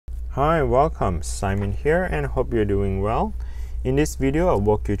Hi, welcome. Simon here and hope you're doing well. In this video, I'll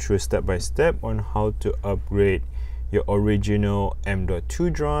walk you through step by step on how to upgrade your original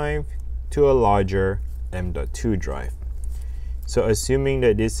M.2 drive to a larger M.2 drive. So assuming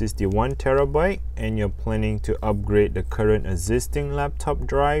that this is the 1 terabyte and you're planning to upgrade the current existing laptop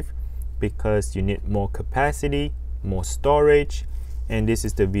drive because you need more capacity, more storage, and this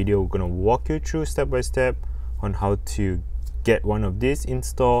is the video we're going to walk you through step by step on how to get one of these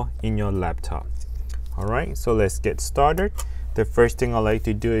installed in your laptop. Alright, so let's get started. The first thing I like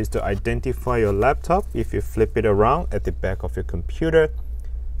to do is to identify your laptop. If you flip it around at the back of your computer,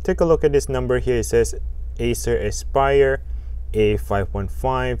 take a look at this number here. It says Acer Aspire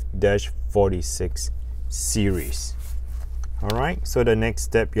A515-46 series. Alright, so the next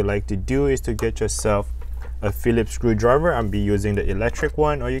step you like to do is to get yourself a Phillips screwdriver. I'll be using the electric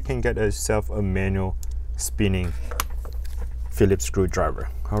one, or you can get yourself a manual spinning Phillips screwdriver.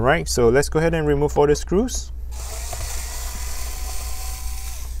 Alright, so let's go ahead and remove all the screws.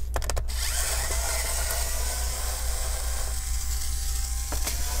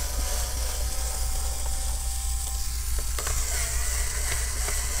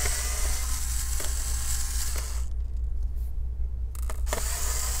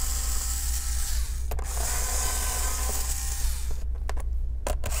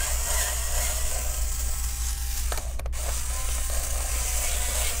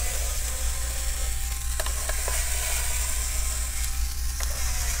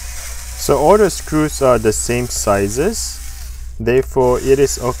 So all the screws are the same sizes, therefore it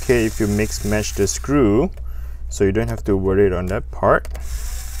is okay if you mix match the screw, so you don't have to worry on that part.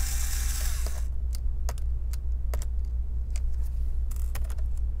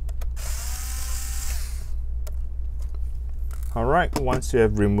 Alright, once you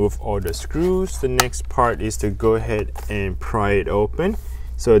have removed all the screws, the next part is to go ahead and pry it open.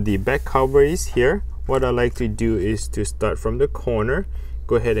 So the back cover is here. What I like to do is to start from the corner.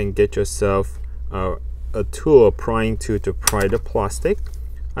 Go ahead and get yourself a tool, a prying tool, to pry the plastic.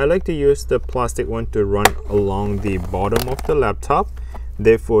 I like to use the plastic one to run along the bottom of the laptop,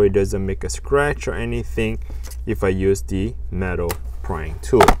 therefore it doesn't make a scratch or anything if I use the metal prying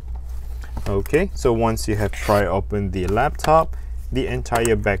tool. Okay, so once you have pried open the laptop, the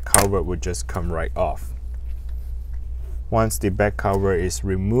entire back cover would just come right off. Once the back cover is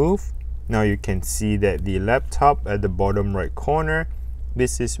removed, now you can see that the laptop at the bottom right corner,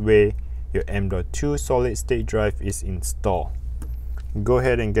 this is where your M.2 solid state drive is installed. Go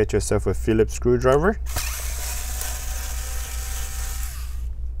ahead and get yourself a Phillips screwdriver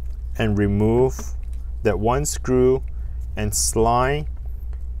and remove that one screw and slide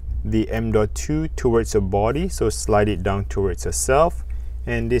the M.2 towards the body, so slide it down towards yourself,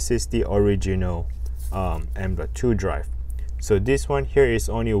 and this is the original M.2 drive. So this one here is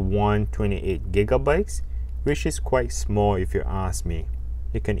only 128 gigabytes, which is quite small if you ask me.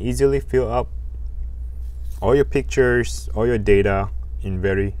 You can easily fill up all your pictures, all your data in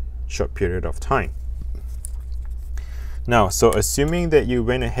very short period of time. Now, so assuming that you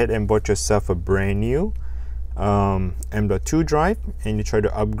went ahead and bought yourself a brand new M.2 drive and you try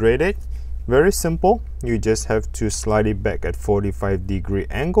to upgrade it, very simple. You just have to slide it back at 45-degree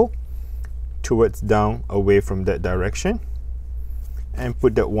angle towards down away from that direction and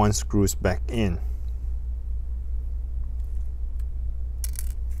put that one screws back in.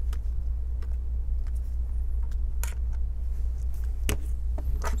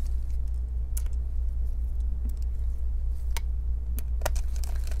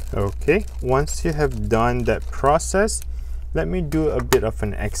 Okay, once you have done that process, let me do a bit of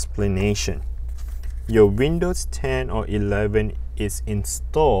an explanation. Your Windows 10 or 11 is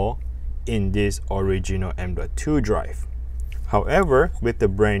installed in this original M.2 drive. However, with the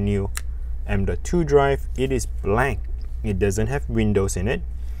brand new M.2 drive, it is blank. It doesn't have Windows in it.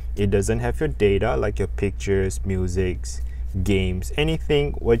 It doesn't have your data like your pictures, musics, games,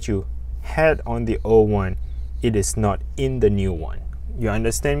 anything what you had on the old one, it is not in the new one. You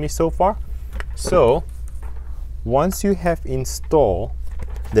understand me so far? So once you have installed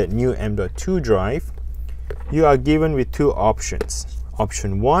that new M.2 drive, you are given with two options.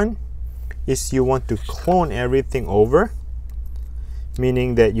 Option one is you want to clone everything over,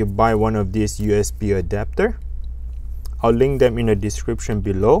 meaning that you buy one of these USB adapter. I'll link them in the description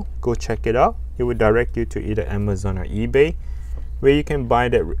below. Go check it out. It will direct you to either Amazon or eBay, where you can buy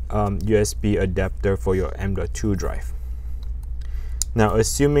that USB adapter for your M.2 drive. Now,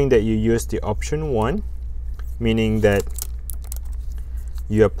 assuming that you use the option one, meaning that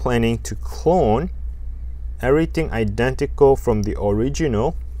you are planning to clone everything identical from the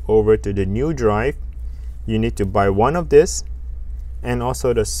original over to the new drive, you need to buy one of this and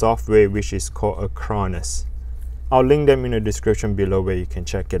also the software which is called Acronis. I'll link them in the description below where you can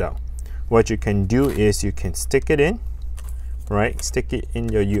check it out. What you can do is you can stick it in, right? Stick it in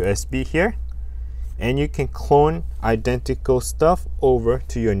your USB here, and you can clone identical stuff over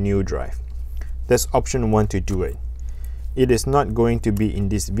to your new drive. That's option 1 to do it. It is not going to be in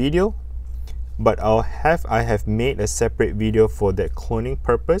this video, but I have made a separate video for that cloning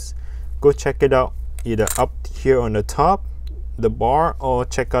purpose. Go check it out either up here on the top, the bar, or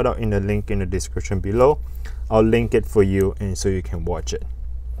check it out in the link in the description below. I'll link it for you and so you can watch it.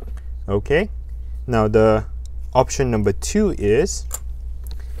 Okay, now the option number 2 is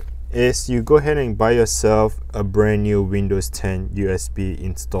you go ahead and buy yourself a brand new Windows 10 USB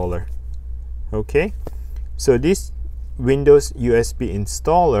installer. Okay, so this Windows USB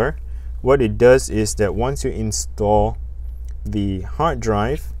installer, what it does is that once you install the hard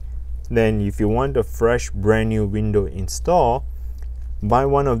drive, then if you want a fresh brand new window install, buy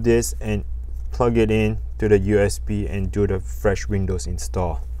one of this and plug it in to the USB and do the fresh Windows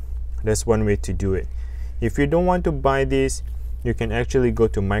install. That's one way to do it. If you don't want to buy this, you can actually go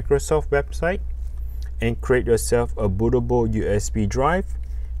to Microsoft website and create yourself a bootable USB drive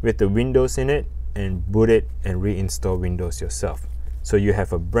with the Windows in it and boot it and reinstall Windows yourself. So you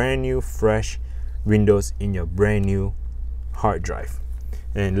have a brand new fresh Windows in your brand new hard drive.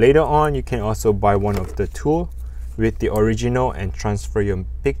 And later on you can also buy one of the tool with the original and transfer your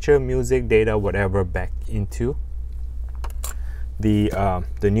picture, music, data, whatever back into the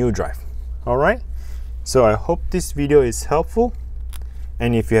new drive. Alright, so I hope this video is helpful,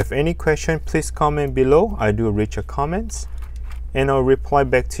 and if you have any question, please comment below. I do read your comments and I'll reply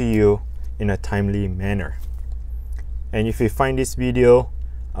back to you in a timely manner. And if you find this video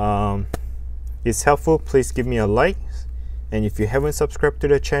is helpful, please give me a like, and if you haven't subscribed to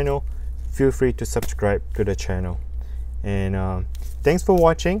the channel, feel free to subscribe to the channel. And thanks for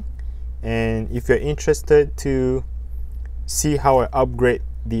watching, and if you're interested to see how I upgrade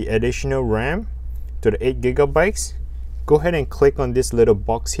the additional RAM to the 8 GB, go ahead and click on this little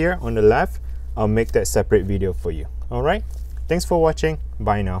box here on the left. I'll make that separate video for you. Alright, thanks for watching.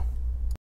 Bye now.